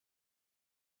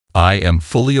I am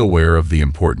fully aware of the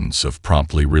importance of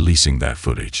promptly releasing that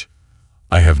footage.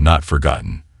 I have not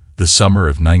forgotten. The summer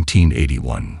of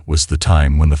 1981 was the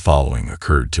time when the following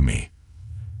occurred to me.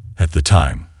 At the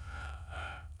time,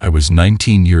 I was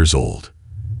 19 years old.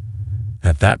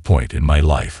 At that point in my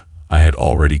life, I had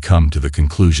already come to the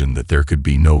conclusion that there could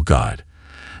be no God,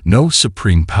 no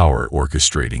supreme power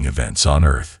orchestrating events on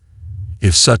earth.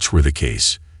 If such were the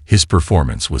case, his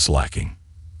performance was lacking.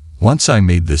 Once I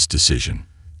made this decision,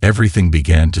 everything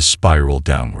began to spiral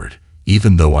downward,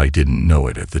 even though I didn't know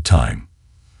it at the time.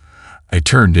 I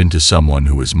turned into someone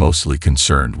who was mostly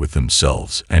concerned with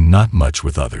themselves and not much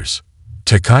with others.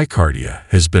 Tachycardia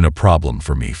has been a problem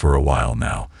for me for a while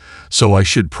now, so I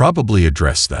should probably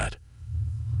address that.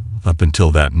 Up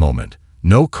until that moment,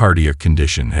 no cardiac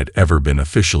condition had ever been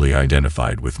officially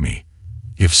identified with me.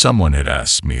 If someone had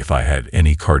asked me if I had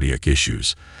any cardiac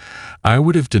issues, I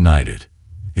would have denied it.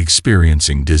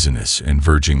 Experiencing dizziness and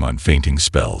verging on fainting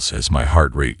spells as my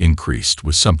heart rate increased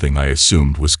was something I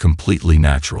assumed was completely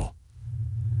natural.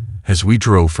 As we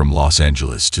drove from Los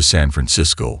Angeles to San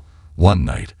Francisco, one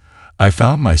night, I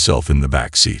found myself in the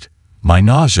back seat. My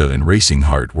nausea and racing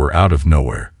heart were out of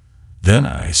nowhere. Then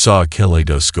I saw a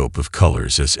kaleidoscope of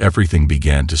colors as everything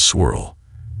began to swirl.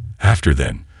 After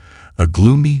then, a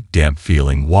gloomy, damp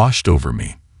feeling washed over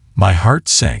me. My heart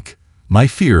sank. My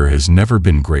fear has never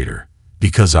been greater.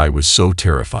 Because I was so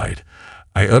terrified,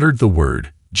 I uttered the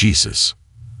word, Jesus.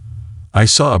 I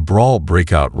saw a brawl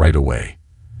break out right away.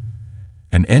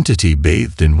 An entity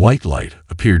bathed in white light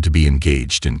appeared to be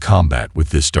engaged in combat with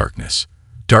this darkness.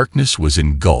 Darkness was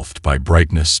engulfed by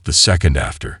brightness the second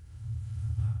after.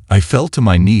 I fell to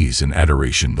my knees in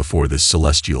adoration before this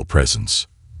celestial presence.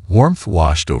 Warmth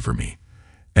washed over me,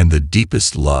 and the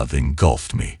deepest love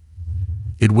engulfed me.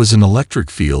 It was an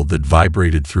electric field that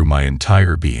vibrated through my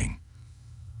entire being.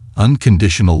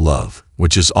 Unconditional love,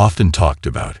 which is often talked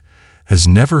about, has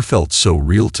never felt so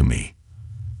real to me.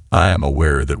 I am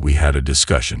aware that we had a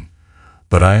discussion,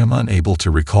 but I am unable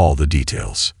to recall the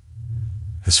details.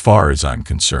 As far as I'm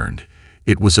concerned,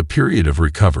 it was a period of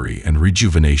recovery and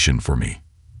rejuvenation for me.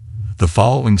 The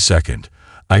following second,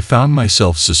 I found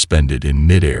myself suspended in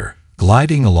midair,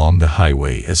 gliding along the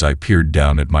highway as I peered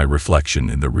down at my reflection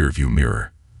in the rearview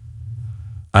mirror.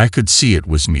 I could see it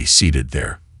was me seated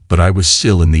there, but I was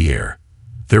still in the air.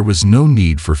 There was no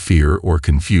need for fear or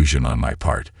confusion on my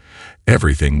part.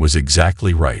 Everything was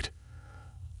exactly right.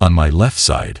 On my left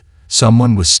side,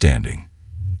 someone was standing.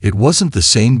 It wasn't the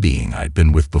same being I'd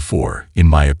been with before, in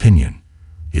my opinion.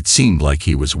 It seemed like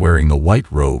he was wearing a white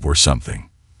robe or something.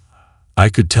 I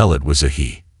could tell it was a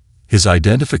he. His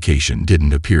identification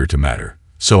didn't appear to matter,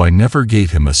 so I never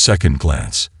gave him a second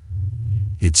glance.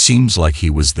 It seems like he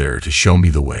was there to show me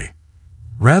the way.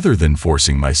 Rather than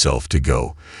forcing myself to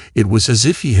go, it was as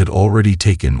if he had already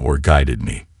taken or guided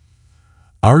me.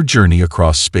 Our journey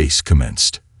across space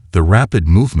commenced. The rapid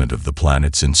movement of the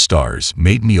planets and stars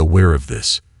made me aware of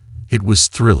this. It was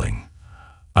thrilling.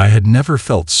 I had never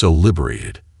felt so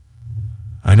liberated.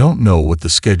 I don't know what the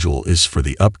schedule is for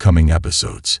the upcoming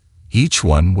episodes. Each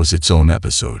one was its own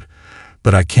episode,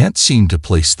 but I can't seem to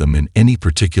place them in any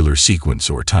particular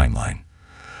sequence or timeline.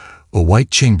 A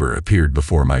white chamber appeared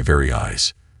before my very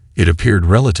eyes. It appeared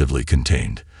relatively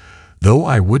contained, though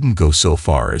I wouldn't go so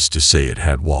far as to say it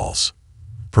had walls.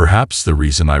 Perhaps the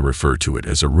reason I refer to it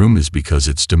as a room is because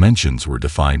its dimensions were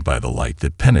defined by the light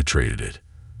that penetrated it.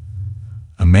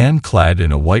 A man clad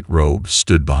in a white robe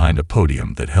stood behind a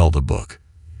podium that held a book.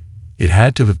 It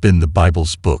had to have been the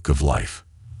Bible's book of life.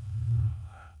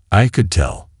 I could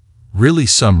tell. Really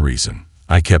some reason,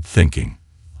 I kept thinking,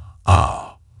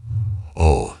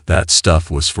 that stuff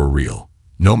was for real,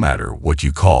 no matter what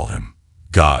you call him.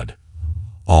 God,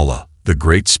 Allah, the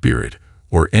Great Spirit,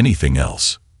 or anything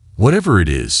else. Whatever it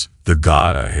is, the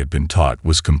God I had been taught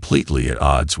was completely at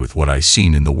odds with what I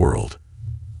seen in the world.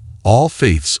 All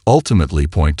faiths ultimately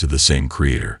point to the same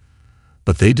Creator,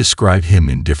 but they describe him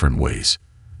in different ways.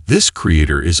 This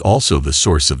Creator is also the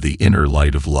source of the inner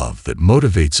light of love that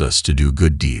motivates us to do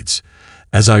good deeds.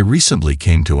 As I recently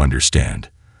came to understand,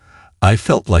 I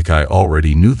felt like I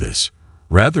already knew this,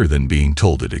 rather than being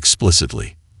told it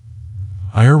explicitly.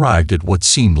 I arrived at what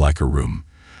seemed like a room,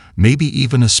 maybe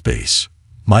even a space.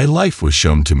 My life was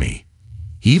shown to me.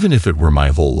 Even if it were my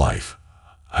whole life,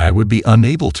 I would be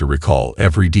unable to recall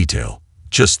every detail.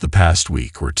 Just the past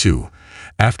week or two,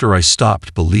 after I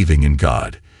stopped believing in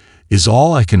God, is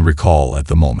all I can recall at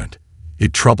the moment.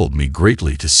 It troubled me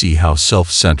greatly to see how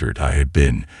self-centered I had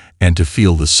been and to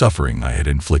feel the suffering I had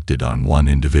inflicted on one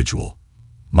individual.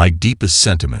 My deepest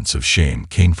sentiments of shame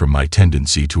came from my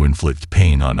tendency to inflict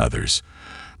pain on others,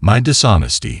 my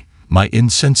dishonesty, my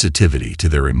insensitivity to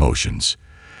their emotions,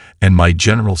 and my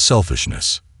general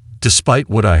selfishness. Despite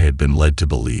what I had been led to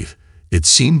believe, it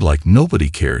seemed like nobody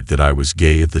cared that I was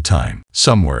gay at the time.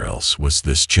 Somewhere else was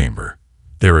this chamber.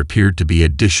 There appeared to be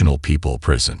additional people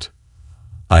present.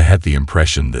 I had the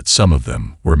impression that some of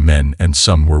them were men and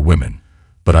some were women,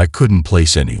 but I couldn't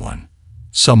place anyone.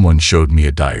 Someone showed me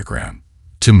a diagram.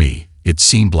 To me, it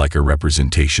seemed like a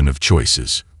representation of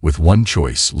choices, with one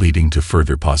choice leading to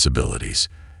further possibilities,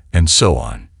 and so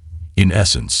on. In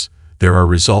essence, there are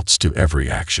results to every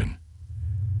action.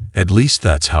 At least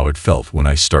that's how it felt when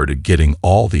I started getting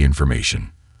all the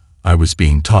information. I was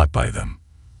being taught by them,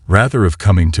 rather of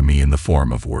coming to me in the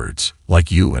form of words,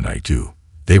 like you and I do.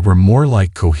 They were more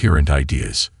like coherent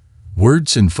ideas.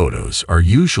 Words and photos are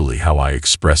usually how I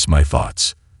express my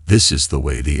thoughts. This is the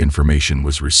way the information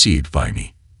was received by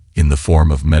me, in the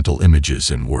form of mental images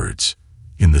and words.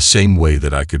 In the same way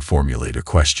that I could formulate a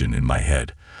question in my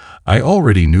head, I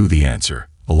already knew the answer,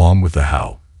 along with the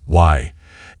how, why,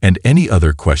 and any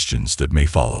other questions that may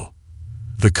follow.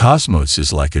 The cosmos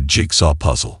is like a jigsaw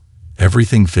puzzle.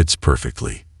 Everything fits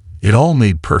perfectly. It all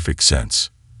made perfect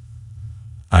sense.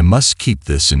 I must keep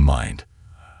this in mind,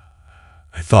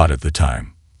 I thought at the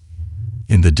time.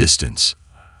 In the distance,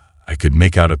 I could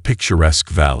make out a picturesque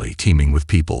valley teeming with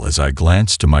people as I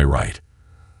glanced to my right.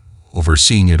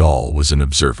 Overseeing it all was an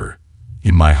observer.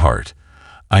 In my heart,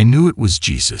 I knew it was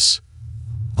Jesus.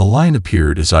 A line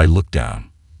appeared as I looked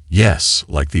down. Yes,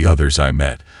 like the others I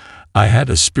met, I had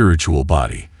a spiritual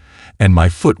body, and my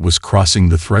foot was crossing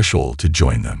the threshold to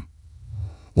join them.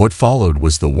 What followed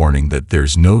was the warning that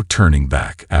there's no turning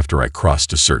back after I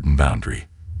crossed a certain boundary.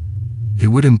 It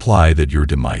would imply that your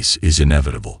demise is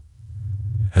inevitable.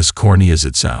 As corny as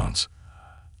it sounds,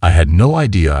 I had no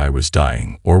idea I was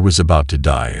dying or was about to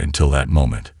die until that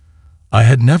moment. I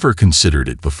had never considered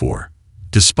it before.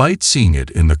 Despite seeing it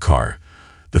in the car,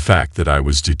 the fact that I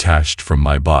was detached from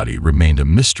my body remained a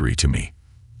mystery to me.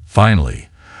 Finally,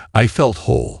 I felt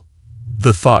whole.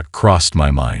 The thought crossed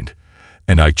my mind,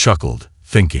 and I chuckled,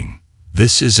 thinking,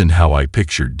 this isn't how I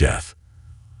pictured death.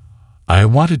 I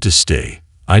wanted to stay,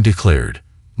 I declared.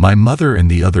 My mother and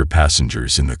the other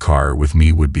passengers in the car with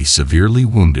me would be severely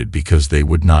wounded because they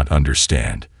would not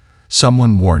understand.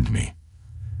 Someone warned me.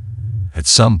 At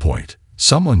some point,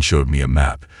 someone showed me a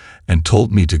map and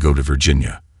told me to go to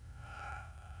Virginia.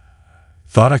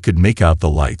 Thought I could make out the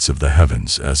lights of the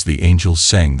heavens as the angels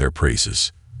sang their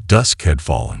praises. Dusk had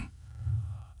fallen.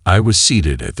 I was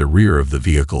seated at the rear of the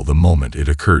vehicle the moment it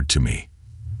occurred to me.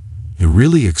 A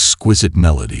really exquisite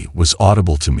melody was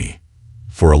audible to me.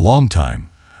 For a long time,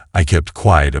 I kept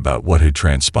quiet about what had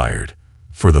transpired.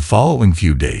 For the following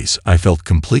few days, I felt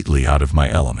completely out of my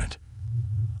element.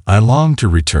 I longed to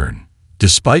return.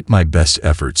 Despite my best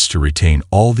efforts to retain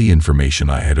all the information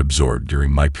I had absorbed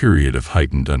during my period of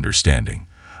heightened understanding,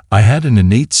 I had an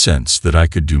innate sense that I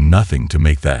could do nothing to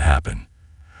make that happen.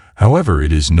 However,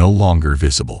 it is no longer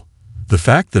visible. The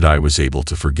fact that I was able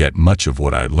to forget much of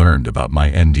what I learned about my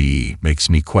NDE makes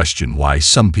me question why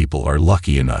some people are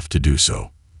lucky enough to do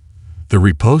so. The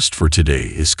repost for today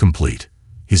is complete.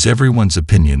 Is everyone's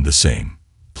opinion the same?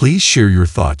 Please share your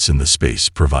thoughts in the space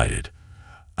provided.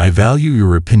 I value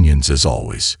your opinions as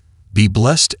always. Be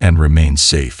blessed and remain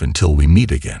safe until we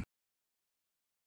meet again.